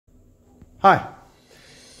Hi,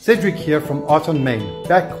 Cedric here from Art on Main,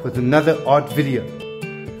 back with another art video.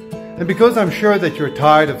 And because I'm sure that you're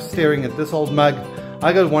tired of staring at this old mug,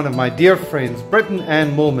 I got one of my dear friends, Britt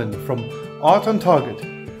and Moolman from Art on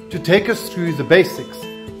Target, to take us through the basics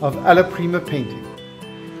of Alla Prima painting.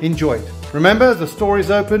 Enjoy it. Remember, the store is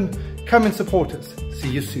open. Come and support us. See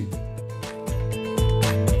you soon.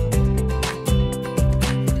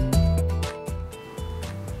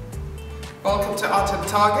 Welcome to Art on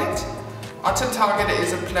Target. Art on Target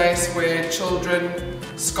is a place where children,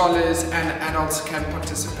 scholars and adults can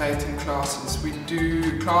participate in classes. We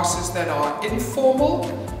do classes that are informal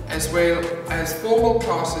as well as formal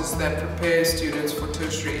classes that prepare students for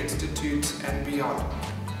tertiary institutes and beyond.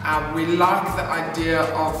 We like the idea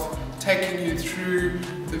of taking you through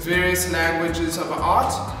the various languages of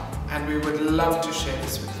art, and we would love to share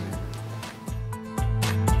this with you.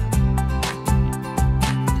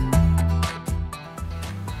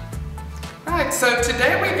 Right, so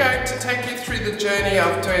today we're going to take you through the journey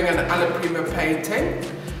of doing an Alla Prima painting.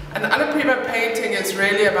 An Alla Prima painting is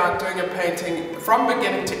really about doing a painting from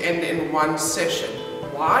beginning to end in one session.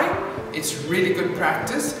 Why? It's really good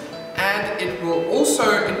practice, and it will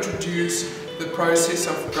also introduce the process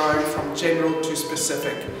of going from general to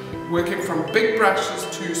specific, working from big brushes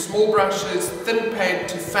to small brushes, thin paint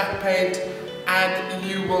to fat paint, and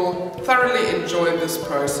you will thoroughly enjoy this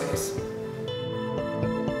process.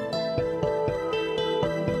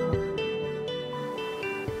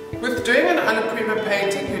 With doing an Alla Prima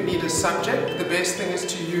painting, you need a subject. The best thing is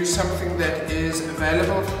to use something that is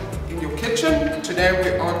available in your kitchen. Today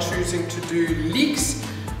we are choosing to do leeks,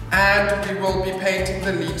 and we will be painting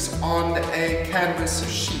the leeks on a canvas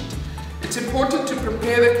sheet. It's important to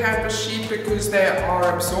prepare the canvas sheet because they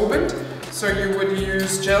are absorbent, so you would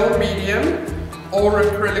use gel medium or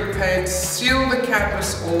acrylic paint, seal the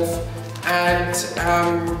canvas off, and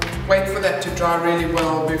wait for that to dry really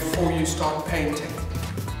well before you start painting.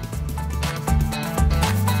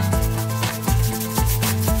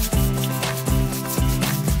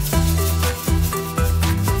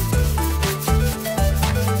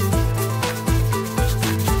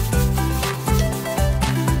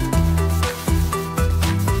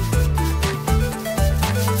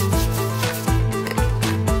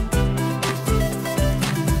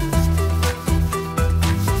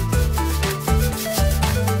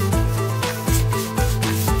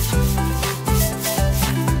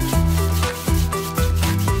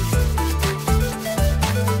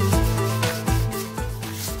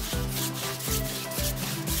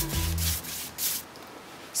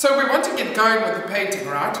 So we want to get going with the painting,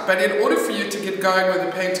 right? But in order for you to get going with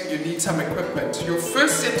the painting, you need some equipment. Your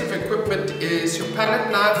first set of equipment is your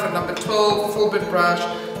palette knife, a number 12 full bit brush,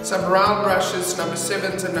 some round brushes, number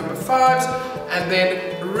 7s and number 5s, and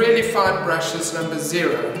then really fine brushes, number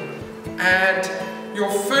 0. And your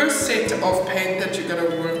first set of paint that you're going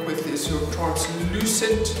to work with is your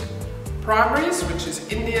translucent primaries, which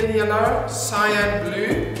is Indian yellow, cyan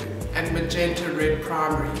blue, and magenta red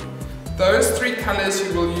primary. Those three colors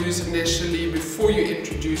you will use initially before you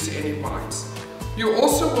introduce any whites. You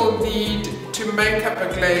also will need to make up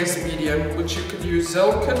a glaze medium, which you could use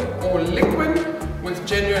Zircon or liquid with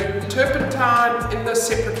genuine turpentine in the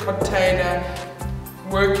separate container,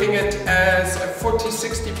 working it as a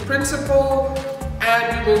 40-60 principle,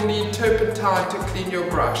 and you will need turpentine to clean your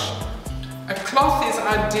brush. A cloth is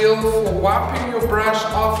ideal for wiping your brush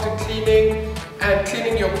after cleaning, and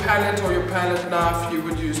cleaning your palette or your palette knife, you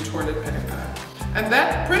would use toilet paper. And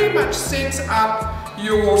that pretty much sets up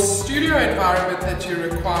your studio environment that you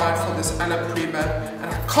require for this Alla Prima, and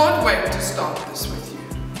I can't wait to start this with you.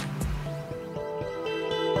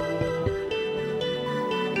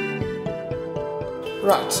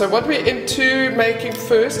 Right, so what we're into making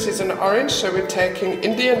first is an orange, so we're taking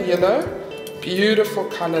Indian yellow, beautiful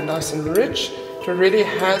color, nice and rich. It already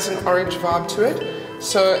has an orange vibe to it.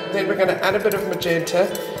 So then we're going to add a bit of magenta.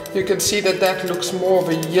 You can see that that looks more of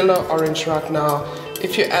a yellow orange right now.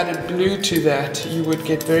 If you added blue to that, you would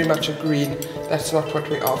get very much a green. That's not what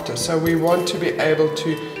we're after. So we want to be able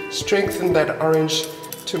to strengthen that orange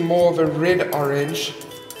to more of a red orange.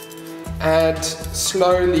 And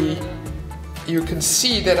slowly you can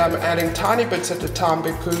see that I'm adding tiny bits at a time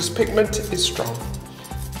because pigment is strong.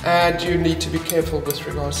 And you need to be careful with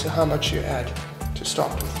regards to how much you add to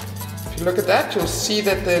start with. If you look at that, you'll see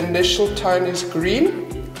that the initial tone is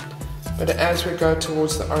green, but as we go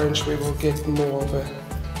towards the orange, we will get more of a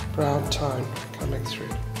brown tone coming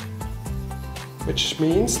through, which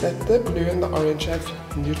means that the blue and the orange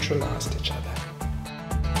have neutralized each other.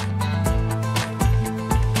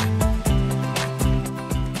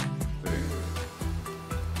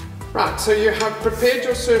 Right, so you have prepared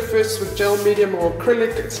your surface with gel medium or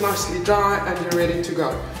acrylic, it's nicely dry and you're ready to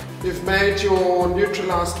go. You've made your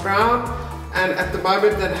neutralized brown, and at the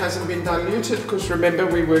moment that hasn't been diluted, because remember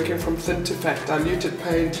we're working from thin to fat, diluted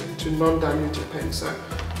paint to non-diluted paint. So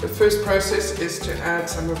the first process is to add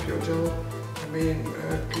some of your glaze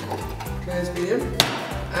medium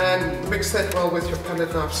and mix that well with your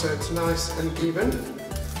palette knife so it's nice and even.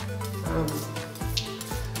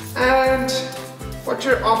 And what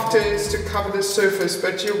you're after is to cover the surface,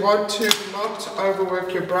 but you want to not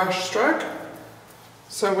overwork your brush stroke.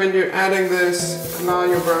 So when you're adding this, allow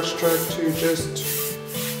your brush stroke to just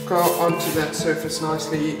go onto that surface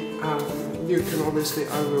nicely. You can obviously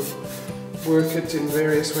overwork it in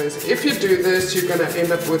various ways. If you do this, you're going to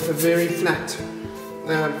end up with a very flat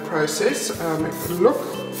process look.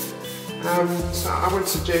 So I would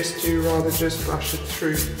suggest you rather just brush it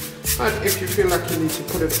through. But if you feel like you need to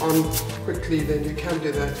put it on quickly, then you can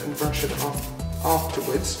do that and brush it off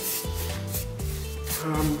afterwards.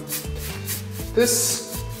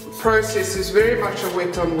 This process is very much a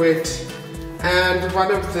wet on wet, and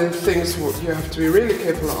one of the things you have to be really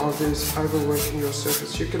careful of is overworking your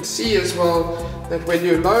surface. You can see as well that when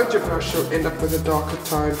you load your brush, you'll end up with a darker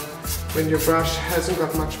tone. When your brush hasn't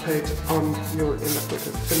got much paint on, you'll end up with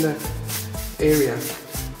a thinner area.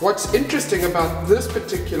 What's interesting about this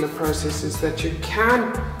particular process is that you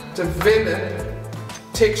can develop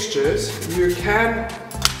textures. You can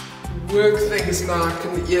work things like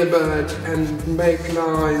an earbud and make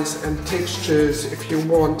lines and textures if you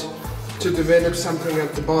want to develop something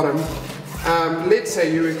at the bottom. Let's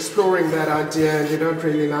say you're exploring that idea and you don't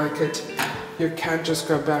really like it, you can just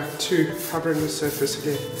go back to covering the surface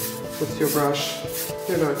again with your brush,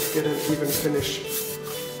 to get an even finish.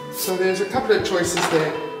 So there's a couple of choices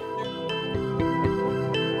there.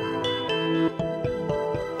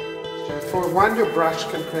 For one, your brush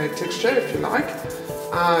can create texture if you like,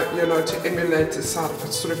 to emulate the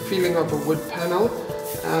sort of feeling of a wood panel.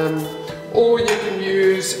 Or you can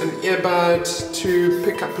use an earbud to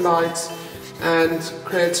pick up lights and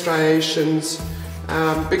create striations,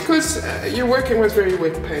 because you're working with very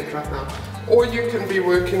wet paint right now. Or you can be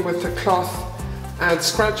working with a cloth and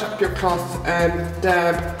scrunch up your cloth and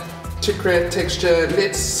dab to create texture.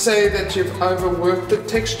 Let's say that you've overworked the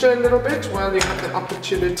texture a little bit. Well, you have the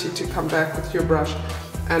opportunity to come back with your brush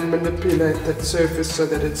and manipulate that surface so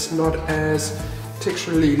that it's not as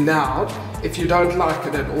texturally loud. If you don't like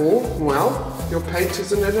it at all, well, your paint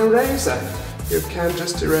isn't an eraser. You can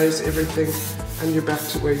just erase everything and you're back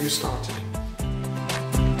to where you started.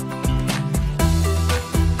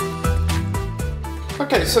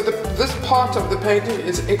 Okay, so this part of the painting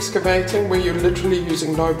is excavating, where you're literally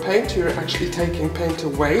using no paint. You're actually taking paint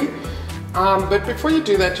away. But before you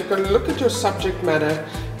do that, you're going to look at your subject matter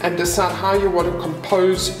and decide how you want to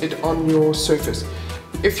compose it on your surface.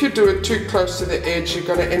 If you do it too close to the edge, you're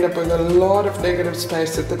going to end up with a lot of negative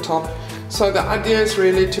space at the top. So the idea is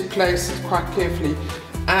really to place it quite carefully.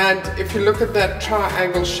 And if you look at that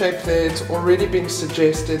triangle shape there, it's already been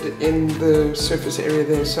suggested in the surface area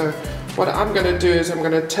there. So what I'm going to do is I'm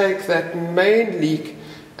going to take that main leak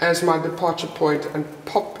as my departure point and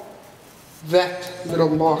pop that little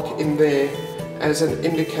mark in there as an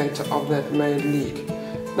indicator of that main leak.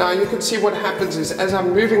 Now you can see what happens is, as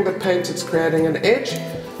I'm moving the paint, it's creating an edge.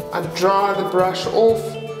 I dry the brush off,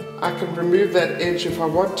 I can remove that edge if I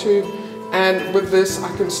want to, and with this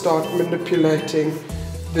I can start manipulating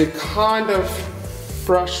the kind of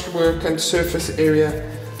brushwork and surface area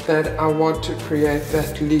that I want to create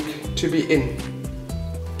that leak to be in.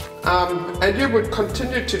 And you would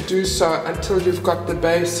continue to do so until you've got the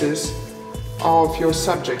basis of your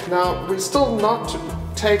subject. Now we're still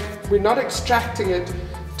we're not extracting it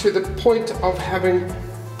to the point of having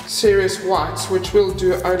serious whites, which we'll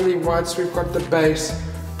do only once we've got the base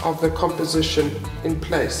of the composition in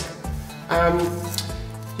place.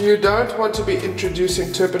 You don't want to be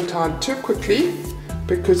introducing turpentine too quickly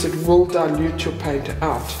because it will dilute your paint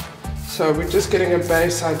out. So we're just getting a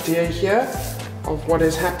base idea here of what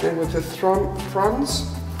is happening with the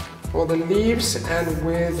fronds or the leaves and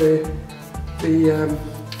where the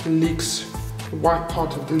leaks, the white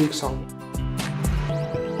part of the leaks are.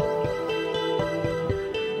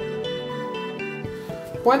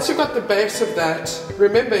 Once you've got the base of that,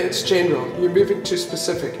 remember it's general, you're moving to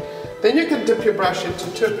specific. Then you can dip your brush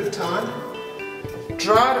into turpentine,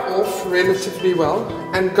 dry it off relatively well,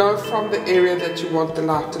 and go from the area that you want the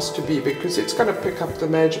lightest to be, because it's going to pick up the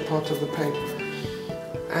major part of the paint.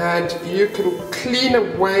 And you can clean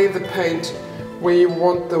away the paint where you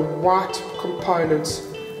want the white components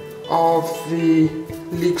of the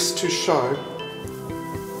leaks to show.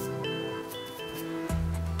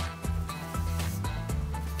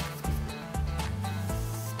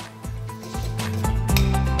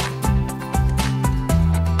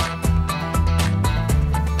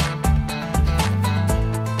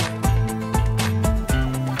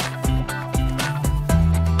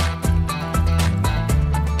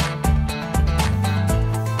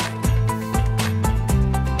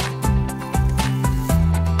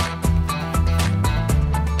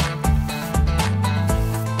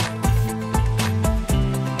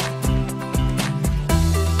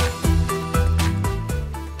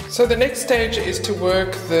 So the next stage is to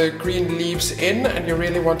work the green leaves in, and you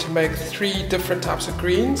really want to make 3 different types of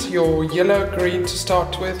greens. Your yellow green to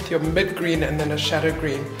start with, your mid green, and then a shadow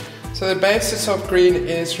green. So the basis of green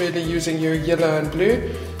is really using your yellow and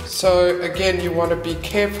blue. So again, you want to be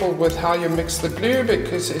careful with how you mix the blue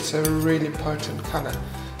because it's a really potent color.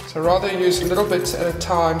 So rather use little bits at a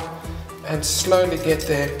time and slowly get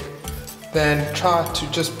there than try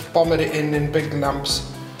to just bomb it in big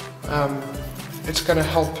lumps. It's going to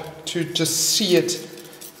help to just see it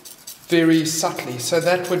very subtly. So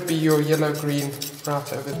that would be your yellow-green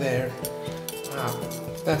right over there.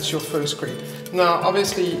 That's your first green. Now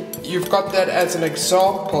obviously you've got that as an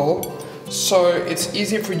example, so it's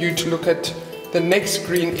easy for you to look at the next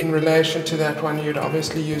green in relation to that one. You'd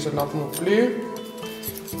obviously use a lot more blue,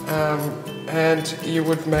 and you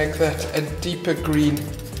would make that a deeper green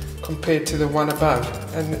compared to the one above,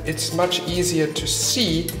 and it's much easier to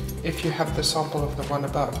see if you have the sample of the one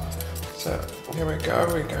above. So here we go,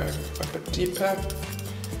 we're going a bit deeper.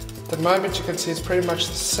 At the moment you can see it's pretty much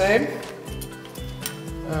the same,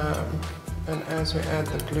 and as we add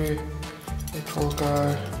the blue it will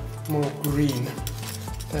go more green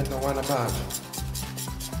than the one above.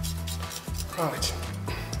 Right.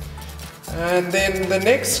 And then the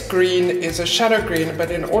next green is a shadow green,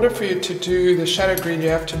 but in order for you to do the shadow green you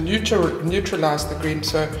have to neutralize the green.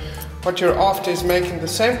 So what you're after is making the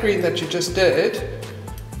same green that you just did.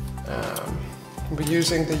 We're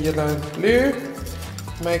using the yellow and blue,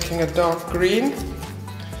 making a dark green,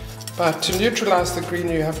 but to neutralize the green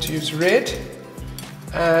you have to use red,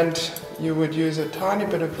 and you would use a tiny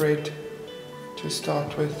bit of red to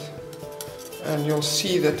start with, and you'll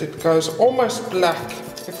see that it goes almost black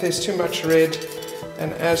if there's too much red,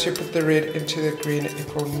 and as you put the red into the green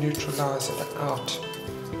it will neutralize it out.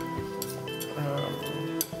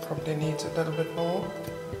 Probably needs a little bit more.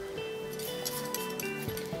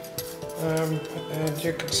 And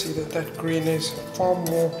you can see that that green is far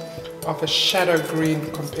more of a shadow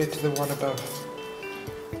green compared to the one above.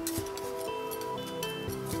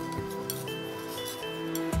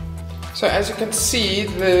 So as you can see,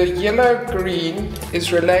 the yellow-green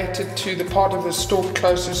is related to the part of the stalk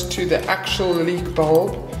closest to the actual leek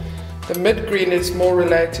bulb. The mid-green is more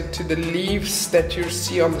related to the leaves that you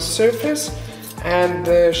see on the surface, and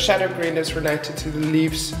the shadow green is related to the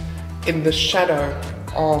leaves in the shadow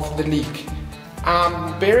of the leek.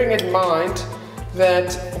 Bearing in mind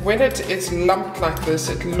that when it is lumped like this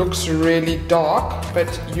it looks really dark,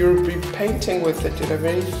 but you'll be painting with it in a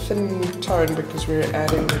very thin tone because we're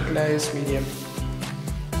adding the glaze medium.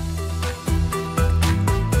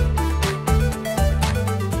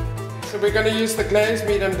 So we're going to use the glaze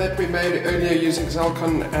medium that we made earlier using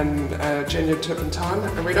Zalcon and genuine turpentine,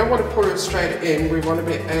 and we don't want to pour it straight in, we want to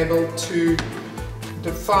be able to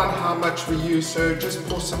define how much we use, so just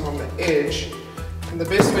pour some on the edge. And the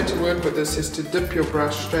best way to work with this is to dip your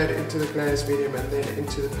brush straight into the glaze medium and then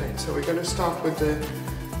into the paint. So we're going to start with the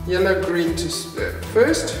yellow-green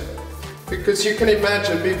first, because you can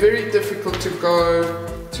imagine it'd be very difficult to go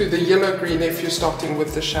to the yellow-green if you're starting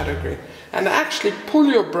with the shadow green. And actually pull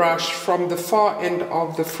your brush from the far end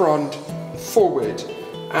of the frond forward.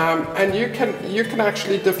 And you can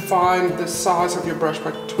actually define the size of your brush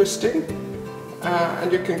by twisting.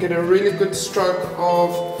 And you can get a really good stroke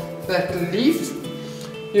of that leaf.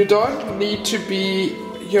 You don't need to be,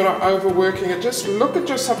 overworking it. Just look at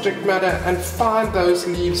your subject matter and find those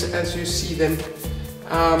leaves as you see them.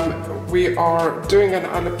 We are doing an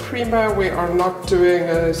Alla Prima, we are not doing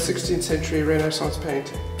a 16th century Renaissance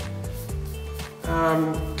painting.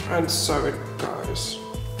 And so it goes.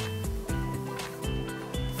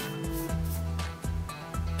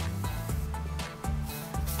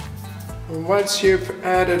 And once you've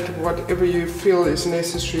added whatever you feel is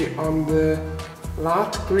necessary on the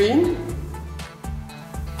light green,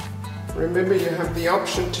 remember you have the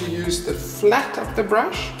option to use the flat of the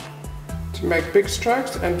brush to make big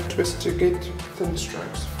strokes and twist to get thin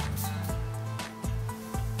strokes.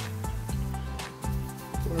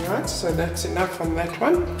 Alright, so that's enough on that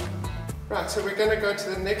one. Right, so we're going to go to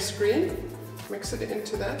the next green, mix it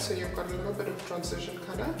into that so you've got a little bit of transition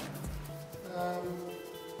colour.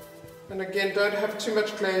 And again, don't have too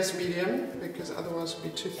much glaze medium because otherwise it'll be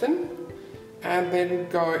too thin. And then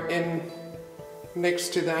go in next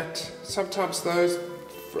to that. Sometimes those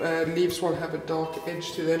leaves will have a dark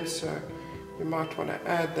edge to them, so you might want to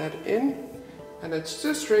add that in. And it's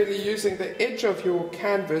just really using the edge of your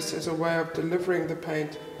canvas as a way of delivering the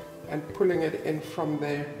paint and pulling it in from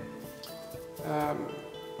there.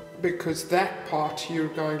 Because that part you're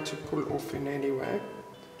going to pull off in any way.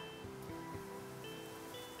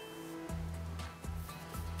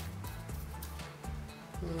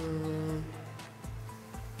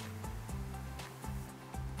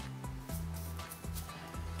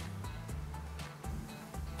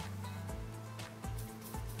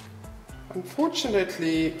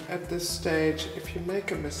 Unfortunately, at this stage, if you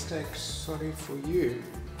make a mistake, sorry for you.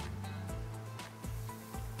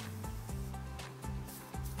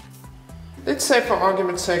 Let's say for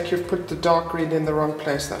argument's sake you've put the dark green in the wrong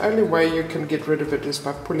place. The only way you can get rid of it is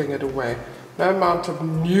by pulling it away. No amount of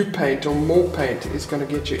new paint or more paint is going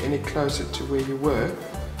to get you any closer to where you were.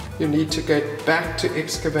 You need to get back to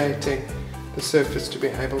excavating the surface to be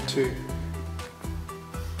able to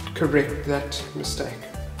correct that mistake.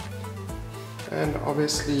 And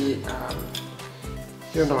obviously,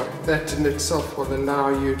 you know, that in itself will allow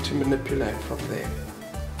you to manipulate from there.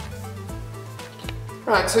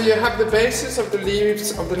 Right, so you have the bases of the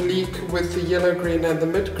leaves of the leek with the yellow green and the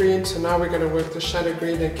mid green. So now we're going to work the shadow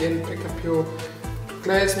green again. Pick up your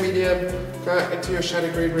glaze medium, go into your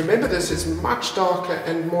shadow green. Remember, this is much darker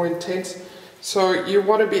and more intense. So you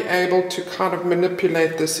want to be able to kind of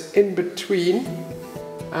manipulate this in between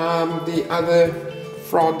the other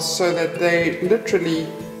fronds so that they literally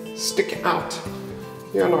stick out,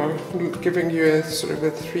 you know, giving you a sort of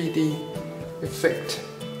a 3D effect.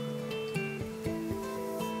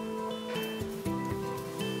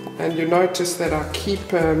 And you notice that I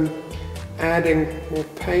keep adding more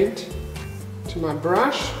paint to my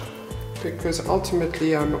brush because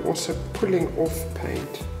ultimately I'm also pulling off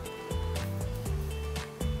paint.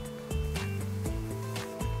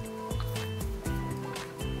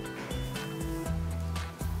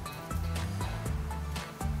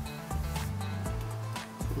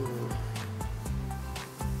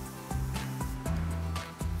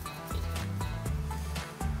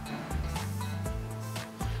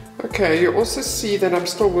 Okay, you also see that I'm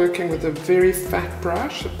still working with a very fat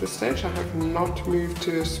brush at this stage. I have not moved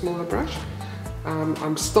to a smaller brush.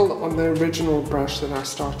 I'm still on the original brush that I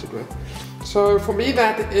started with. So for me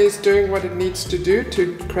that is doing what it needs to do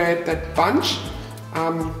to create that bunch.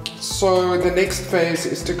 So the next phase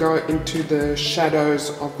is to go into the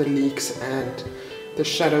shadows of the leeks and the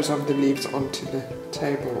shadows of the leaves onto the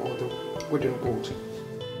table or the wooden board.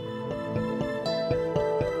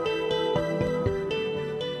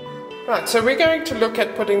 Right, so we're going to look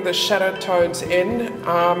at putting the shadow tones in.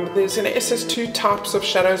 There's in essence two types of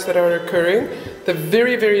shadows that are occurring. The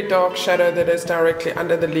very, very dark shadow that is directly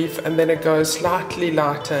under the leaf, and then it goes slightly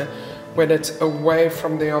lighter when it's away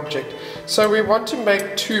from the object. So we want to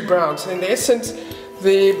make two browns. In essence,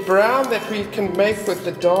 the brown that we can make with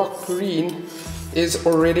the dark green is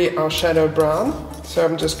already our shadow brown. So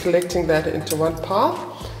I'm just collecting that into one pile.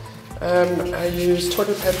 I use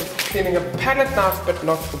toilet paper for cleaning a palette knife, but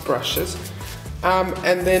not for brushes.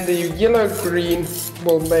 And then the yellow green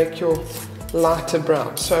will make your lighter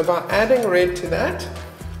brown. So by adding red to that,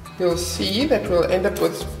 you'll see that we'll end up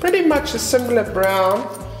with pretty much a similar brown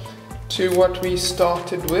to what we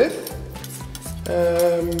started with.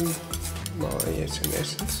 Well, yes, in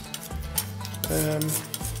essence.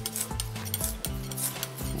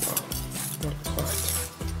 Well, not quite.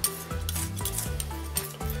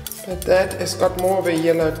 But that has got more of a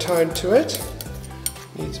yellow tone to it.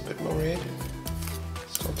 Needs a bit more red.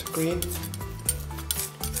 Still to green.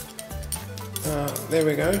 There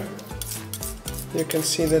we go. You can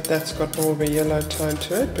see that that's got more of a yellow tone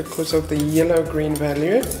to it because of the yellow-green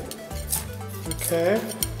value. Okay.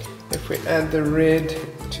 If we add the red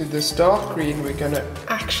to this dark green, we're going to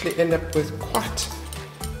actually end up with quite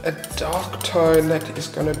a dark tone that is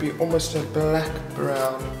going to be almost a black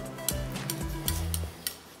brown.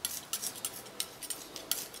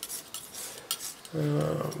 A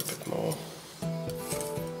bit more.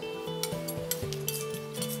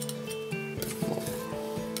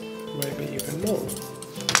 Maybe even more.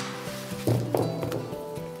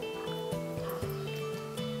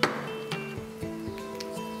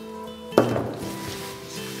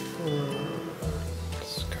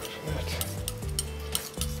 Let's go for that.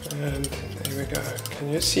 And there we go. Can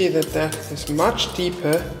you see that that is much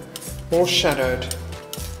deeper, more shadowed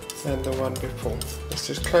than the one before? This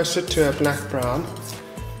is closer to a black brown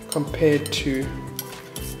compared to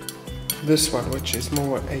this one, which is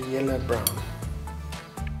more a yellow brown.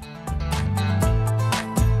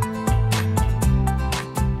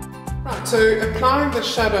 Right, so applying the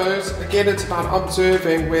shadows, again it's about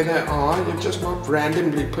observing where they are. You're just not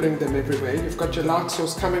randomly putting them everywhere. You've got your light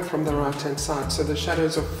source coming from the right hand side, so the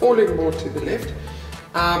shadows are falling more to the left.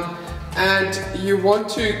 And you want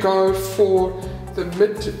to go for the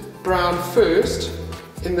mid brown first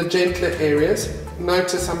in the gentler areas.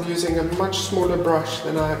 Notice I'm using a much smaller brush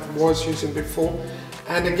than I was using before.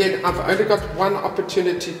 And again, I've only got one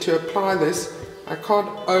opportunity to apply this. I can't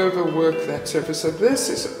overwork that surface. So this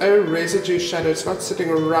is a residue shadow. It's not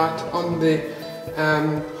sitting right on the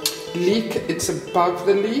leak, it's above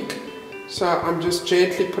the leak. So I'm just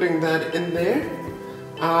gently putting that in there.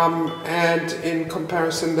 And in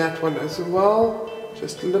comparison, that one as well.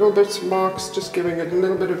 Just little bits of marks, just giving it a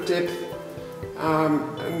little bit of depth.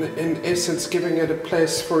 And in essence, giving it a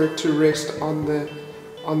place for it to rest on the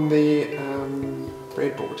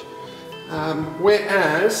breadboard.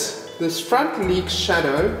 Whereas this front leak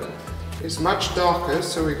shadow is much darker,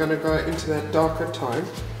 so we're going to go into that darker tone,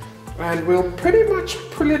 and we'll pretty much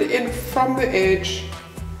pull it in from the edge,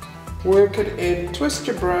 work it in, twist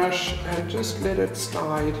your brush and just let it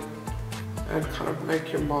slide and kind of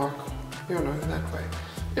make your mark, you know, that way.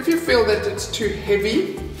 If you feel that it's too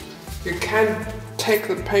heavy, you can take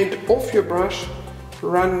the paint off your brush,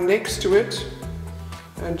 run next to it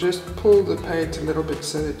and just pull the paint a little bit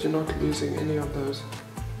so that you're not losing any of those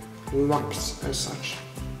lumps as such.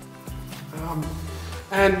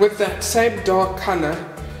 And with that same dark color,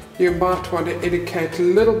 you might want to indicate a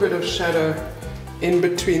little bit of shadow in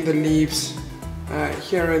between the leaves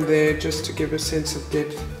here and there, just to give a sense of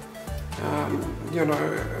depth. You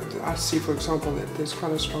know, I see, for example, that there's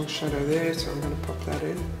quite a strong shadow there, so I'm going to pop that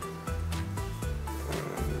in.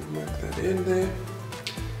 Work that in there.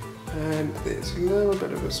 And there's a little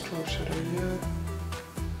bit of a strong shadow here.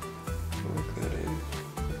 Work that in.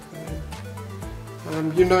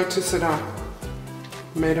 You notice that I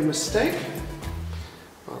made a mistake.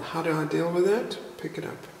 Well, how do I deal with that? Pick it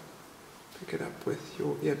up. Pick it up with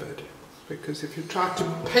your earbud. Because if you try to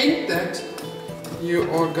paint that, you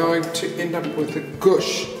are going to end up with a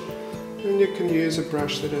gush. And you can use a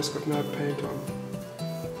brush that has got no paint on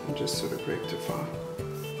and just sort of rectify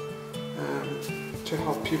to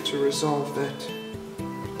help you to resolve that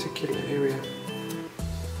particular area.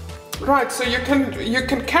 Right, so you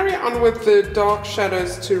can carry on with the dark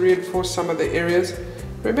shadows to reinforce some of the areas.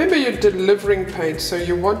 Remember, you're delivering paint, so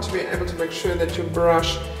you want to be able to make sure that your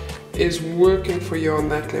brush is working for you on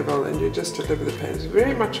that level and you just deliver the paint. It's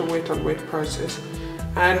very much a wet on wet process,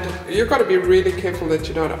 and you've got to be really careful that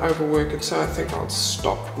you don't overwork it, so I think I'll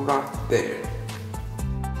stop right there.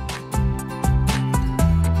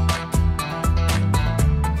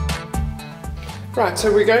 Right,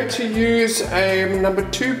 so we're going to use a number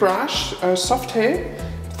 2 brush, soft hair,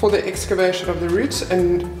 for the excavation of the roots,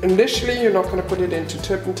 and initially you're not going to put it into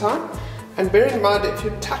turpentine. And bear in mind, if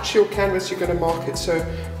you touch your canvas, you're going to mark it. So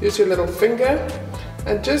use your little finger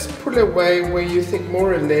and just pull away where you think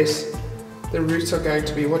more or less the roots are going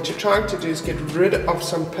to be. What you're trying to do is get rid of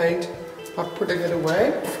some paint by pulling it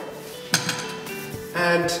away,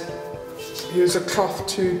 and use a cloth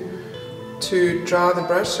to dry the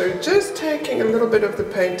brush. So just taking a little bit of the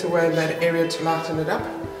paint away in that area to lighten it up.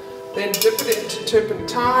 Then dip it into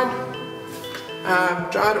turpentine,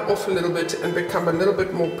 dry it off a little bit and become a little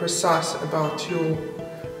bit more precise about your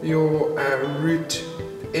root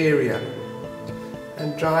area,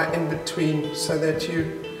 and dry in between so that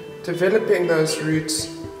you're developing those roots,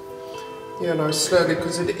 you know, slowly,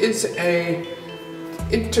 because it is a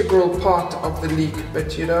integral part of the leek,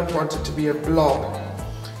 but you don't want it to be a blob,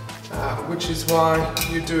 which is why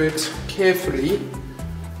you do it carefully.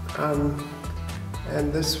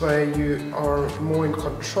 And this way you are more in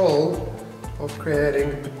control of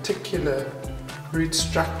creating a particular root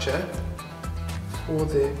structure for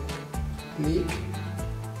the leek.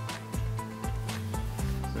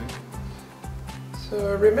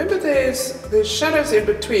 So remember, there's shadows in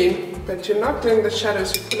between, but you're not doing the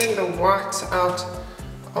shadows, you're pulling the whites out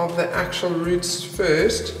of the actual roots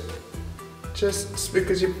first, just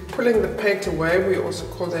because you're pulling the paint away. We also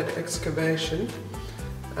call that excavation.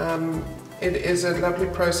 It is a lovely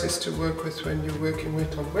process to work with when you're working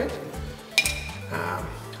wet on wet.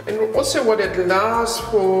 And also what it allows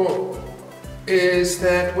for is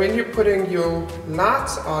that when you're putting your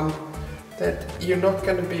lights on, that you're not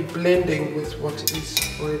going to be blending with what is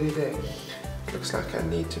already there. It looks like I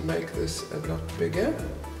need to make this a lot bigger.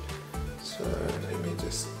 So let me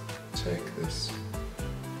just take this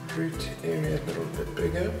root area a little bit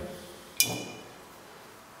bigger.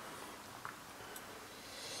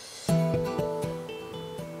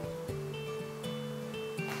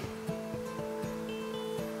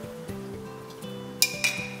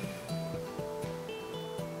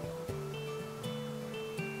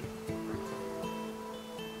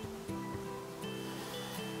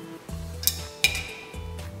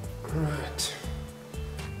 Right,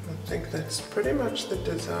 I think that's pretty much the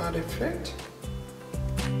desired effect.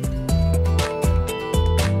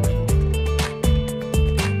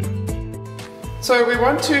 So we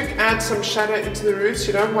want to add some shadow into the roots.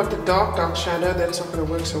 You don't want the dark shadow, that's not going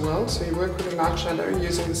to work so well. So you work with a light shadow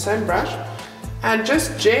using the same brush. And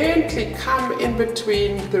just gently come in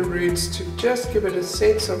between the roots to just give it a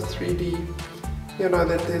sense of 3D. You know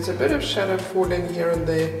that there's a bit of shadow falling here and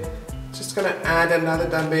there. Just going to add another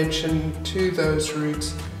dimension to those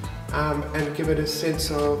roots and give it a sense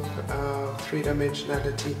of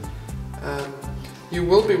three-dimensionality. You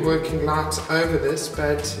will be working lights over this,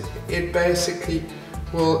 but it basically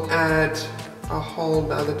will add a whole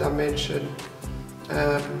other dimension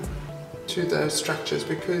to those structures,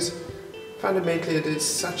 because fundamentally it is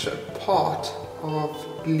such a part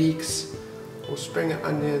of leeks or spring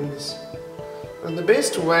onions. And the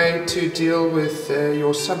best way to deal with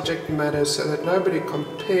your subject matter so that nobody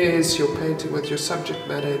compares your painting with your subject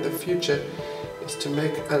matter in the future is to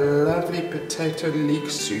make a lovely potato leek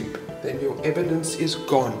soup. Then your evidence is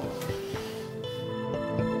gone.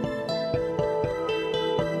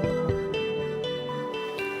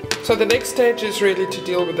 So the next stage is really to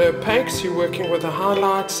deal with the opaques. You're working with the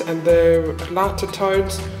highlights and the lighter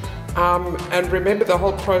tones. And remember, the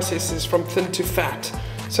whole process is from thin to fat.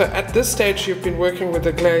 So at this stage you've been working with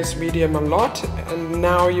the glaze medium a lot, and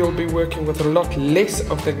now you'll be working with a lot less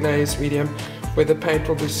of the glaze medium, where the paint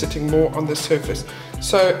will be sitting more on the surface.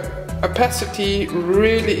 So opacity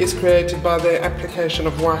really is created by the application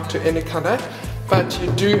of white to any color, but you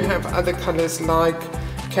do have other colors like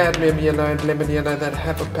cadmium yellow and lemon yellow that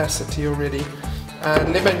have opacity already.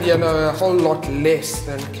 Lemon yellow a whole lot less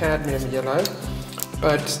than cadmium yellow,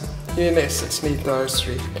 but in essence need those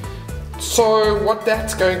three. So what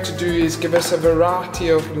that's going to do is give us a variety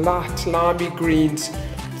of light limey greens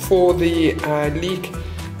for the leek,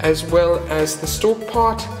 as well as the stalk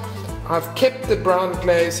part. I've kept the brown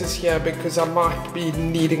glazes here because I might be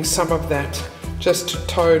needing some of that just to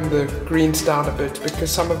tone the greens down a bit,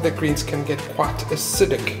 because some of the greens can get quite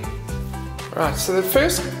acidic. Right, so the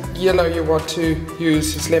first yellow you want to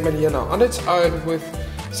use is lemon yellow. On its own with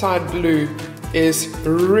side blue is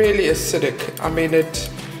really acidic. I mean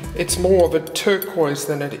it's more of a turquoise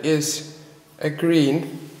than it is a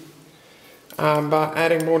green. By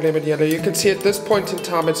adding more lemon yellow, you can see at this point in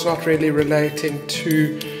time it's not really relating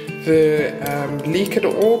to the leek at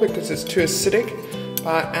all because it's too acidic.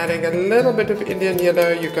 By adding a little bit of Indian yellow,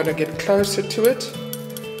 you're going to get closer to it.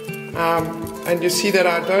 And you see that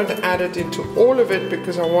I don't add it into all of it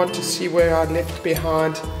because I want to see where I left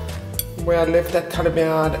behind, where I left that color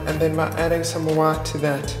behind, and then by adding some white to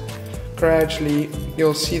that, gradually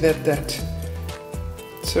you'll see that that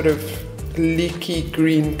sort of leaky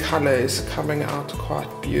green color is coming out quite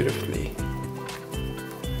beautifully.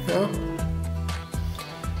 Yeah.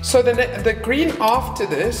 So the green after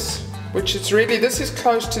this, which is really, this is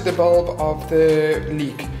close to the bulb of the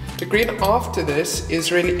leek. The green after this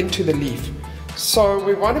is really into the leaf. So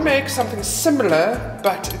we want to make something similar,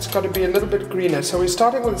 but it's got to be a little bit greener. So we're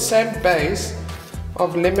starting with the same base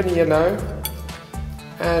of lemon yellow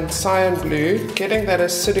and cyan blue, getting that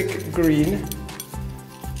acidic green.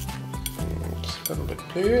 Just a little bit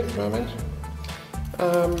blue at the moment.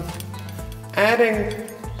 Adding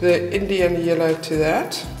the Indian yellow to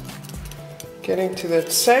that. Getting to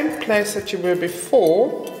that same place that you were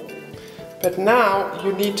before, but now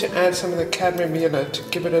you need to add some of the cadmium yellow to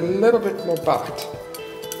give it a little bit more bite,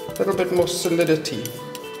 a little bit more solidity.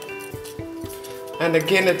 And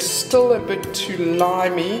again, it's still a bit too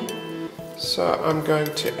limey, so I'm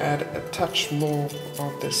going to add a touch more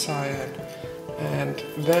of the cyan. And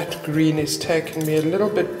that green is taking me a little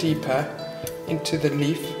bit deeper into the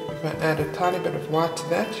leaf. If I add a tiny bit of white to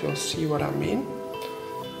that, you'll see what I mean.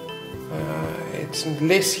 It's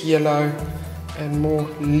less yellow and more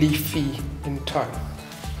leafy in tone.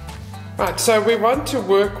 Right, so we want to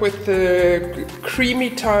work with the creamy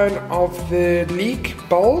tone of the leek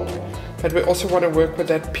bulb, but we also want to work with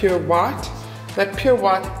that pure white. That pure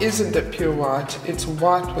white isn't a pure white, it's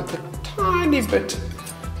white with a tiny bit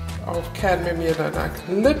of cadmium yellow, like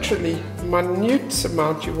literally minute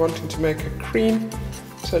amount you're wanting to make a cream.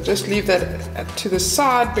 So just leave that to the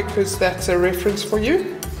side because that's a reference for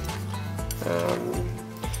you.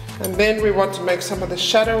 And then we want to make some of the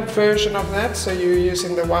shadow version of that, so you're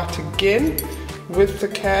using the white again with the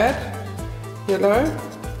cad yellow,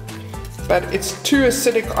 but it's too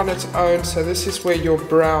acidic on its own, so this is where your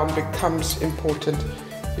brown becomes important.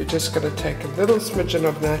 You're just going to take a little smidgen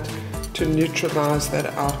of that to neutralize that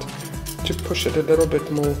out, to push it a little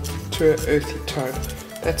bit more to an earthy tone.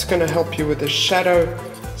 That's going to help you with the shadow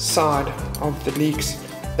side of the leeks.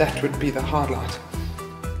 That would be the highlight.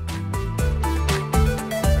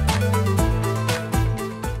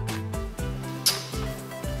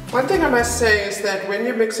 One thing I must say is that when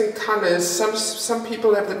you're mixing colors, some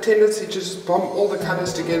people have the tendency to just bomb all the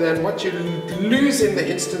colors together, and what you lose in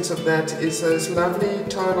the instance of that is those lovely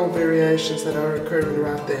tonal variations that are occurring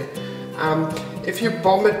right there. If you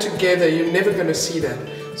bomb it together, you're never going to see that.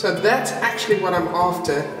 So that's actually what I'm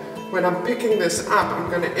after. When I'm picking this up, I'm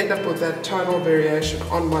going to end up with that tonal variation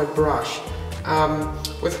on my brush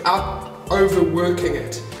without overworking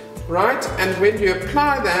it. Right, and when you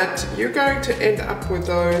apply that, you're going to end up with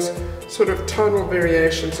those sort of tonal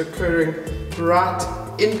variations occurring right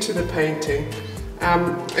into the painting.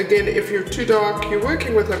 Again, if you're too dark, you're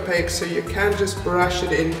working with opaque, so you can just brush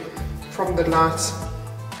it in from the lights,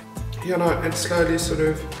 you know, and slowly sort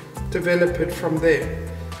of develop it from there.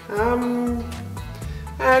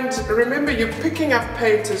 And remember, you're picking up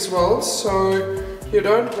paint as well, so you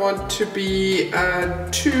don't want to be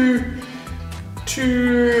too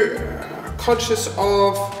conscious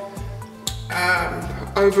of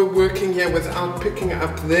overworking here without picking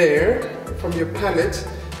up there from your palette.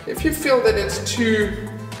 If you feel that it's too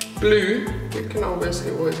blue, you can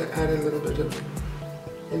obviously always add a little bit of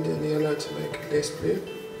Indian yellow to make it less blue.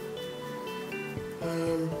 So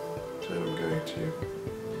I'm going to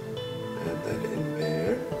add that in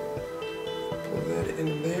there, pull that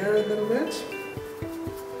in there a little bit.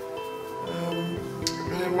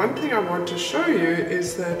 And one thing I want to show you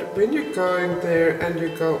is that when you're going there and you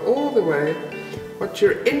go all the way, what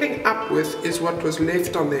you're ending up with is what was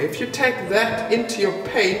left on there. If you take that into your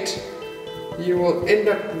paint, you will end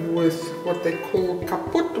up with what they call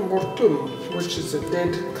caput mortuum, which is a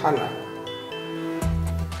dead color.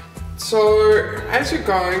 So as you're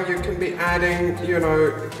going, you can be adding, you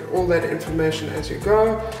know, all that information as you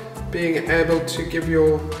go, being able to give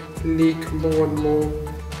your leek more and more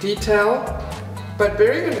detail. But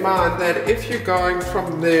bearing in mind that if you're going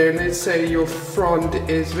from there, let's say your frond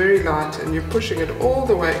is very light and you're pushing it all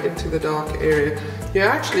the way into the dark area, you're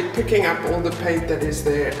actually picking up all the paint that is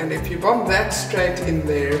there, and if you bomb that straight in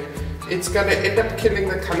there, it's going to end up killing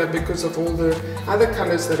the color because of all the other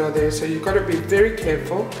colors that are there. So you've got to be very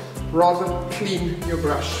careful, rather clean your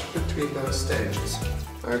brush between those stages.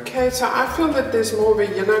 Okay, so I feel that there's more of a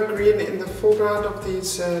yellow-green in the foreground of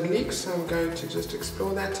these leeks, so I'm going to just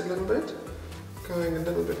explore that a little bit. Going a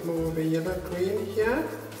little bit more of a yellow-green here.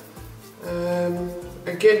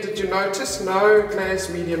 Again, did you notice no glaze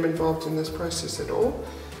medium involved in this process at all?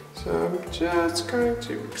 So I'm just going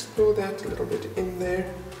to explore that a little bit in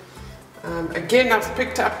there. Again, I've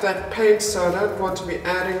picked up that paint, so I don't want to be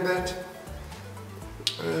adding that.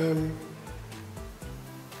 And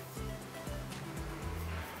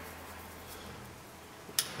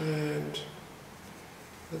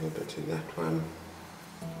a little bit in that one.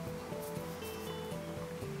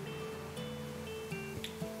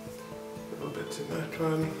 A little bit in that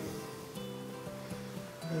one.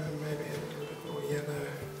 Maybe a little bit more yellow,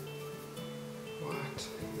 white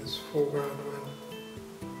in this foreground one.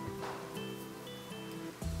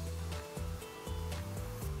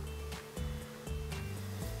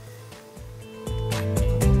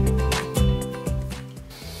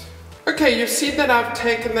 Okay, you've seen that I've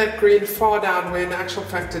taken that green far down, where in actual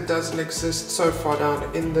fact it doesn't exist so far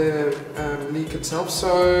down in the leek itself.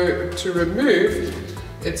 So to remove,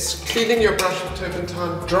 it's cleaning your brush with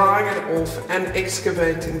turpentine, drying it off and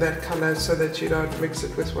excavating that color so that you don't mix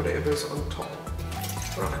it with whatever's on top.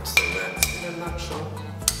 Right, so that's in a nutshell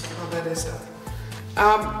how that is done.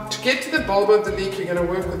 To get to the bulb of the leek, you're going to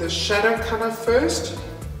work with a shadow color first,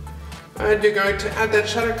 and you're going to add that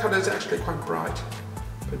shadow color. Is actually quite bright,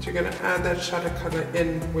 but you're going to add that shadow color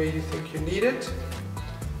in where you think you need it.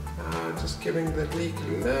 Just giving the leek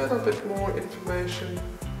a little bit more information.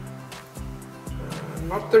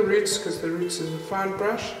 Not the roots, because the roots is a fine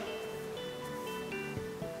brush.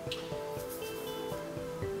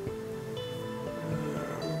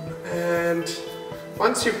 And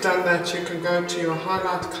once you've done that, you can go to your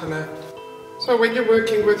highlight color. So when you're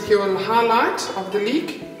working with your highlight of the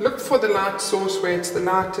leek, look for the light source where it's the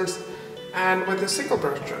lightest, and with a single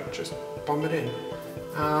brush stroke, just bomb it in.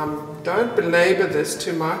 Don't belabor this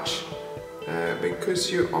too much because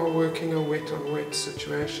you are working a wet on wet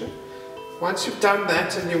situation. Once you've done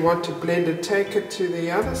that and you want to blend it, take it to the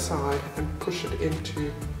other side and push it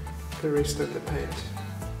into the rest of the paint.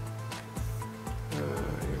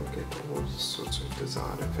 You'll get all sorts of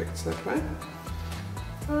desired effects that way.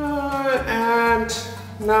 And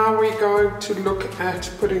now we're going to look at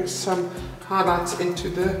putting some highlights into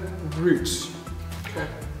the roots. Okay.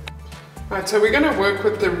 Right, so we're going to work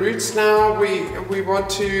with the roots now. We want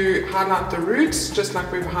to highlight the roots just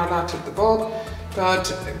like we've highlighted the bulb,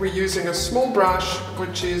 but we're using a small brush,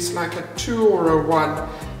 which is like a 2 or a 1,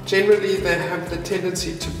 Generally they have the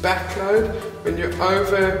tendency to backload. When you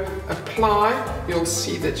over apply, you'll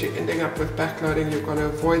see that you're ending up with backloading. You've got to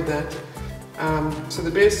avoid that. So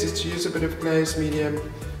the best is to use a bit of glaze medium.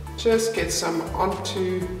 Just get some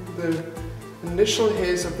onto the initial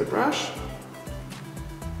hairs of the brush.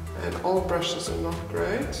 And all brushes are not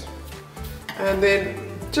great. And then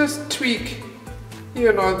just tweak,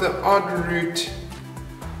 you know, the odd root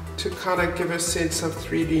to kind of give a sense of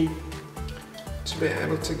 3D, to be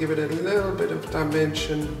able to give it a little bit of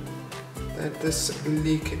dimension that this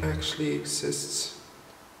leak actually exists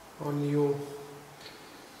on your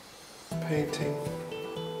painting.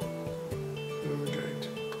 And we're going to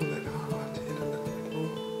pull that highlight in a little bit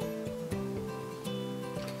more.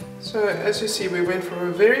 So as you see, we went from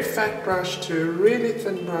a very fat brush to a really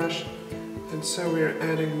thin brush, and so we're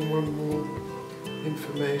adding more and more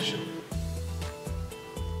information.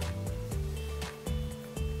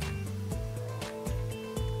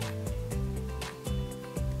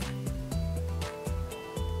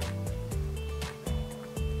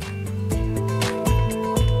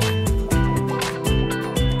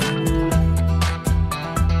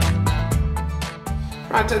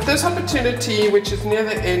 Right, at this opportunity, which is near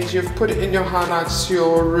the end, you've put in your highlights,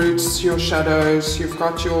 your roots, your shadows, you've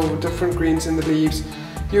got your different greens in the leaves.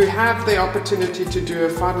 You have the opportunity to do a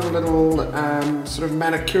final little sort of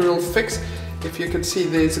manicurial fix. If you can see,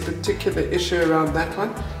 there's a particular issue around that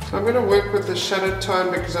one. So I'm going to work with the shadow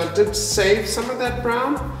tone because I did save some of that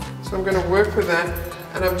brown. So I'm going to work with that,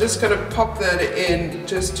 and I'm just going to pop that in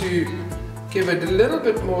just to give it a little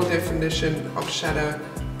bit more definition of shadow,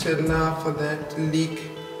 to allow for that leak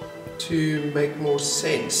to make more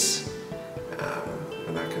sense.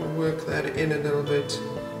 And I can work that in a little bit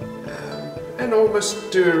and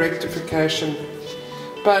almost do a rectification.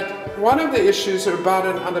 But one of the issues about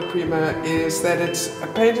an Alla Prima is that it's a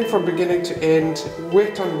painting from beginning to end,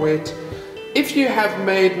 wet on wet. If you have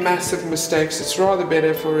made massive mistakes, it's rather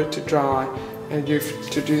better for it to dry and you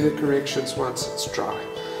to do the corrections once it's dry.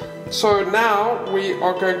 So now we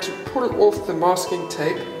are going to pull off the masking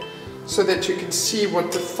tape so that you can see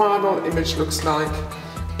what the final image looks like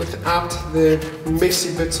without the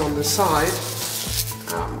messy bits on the side.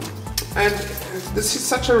 And this is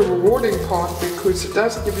such a rewarding part because it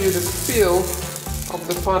does give you the feel of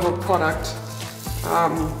the final product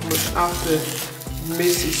without the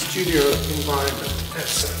messy studio environment as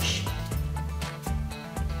such.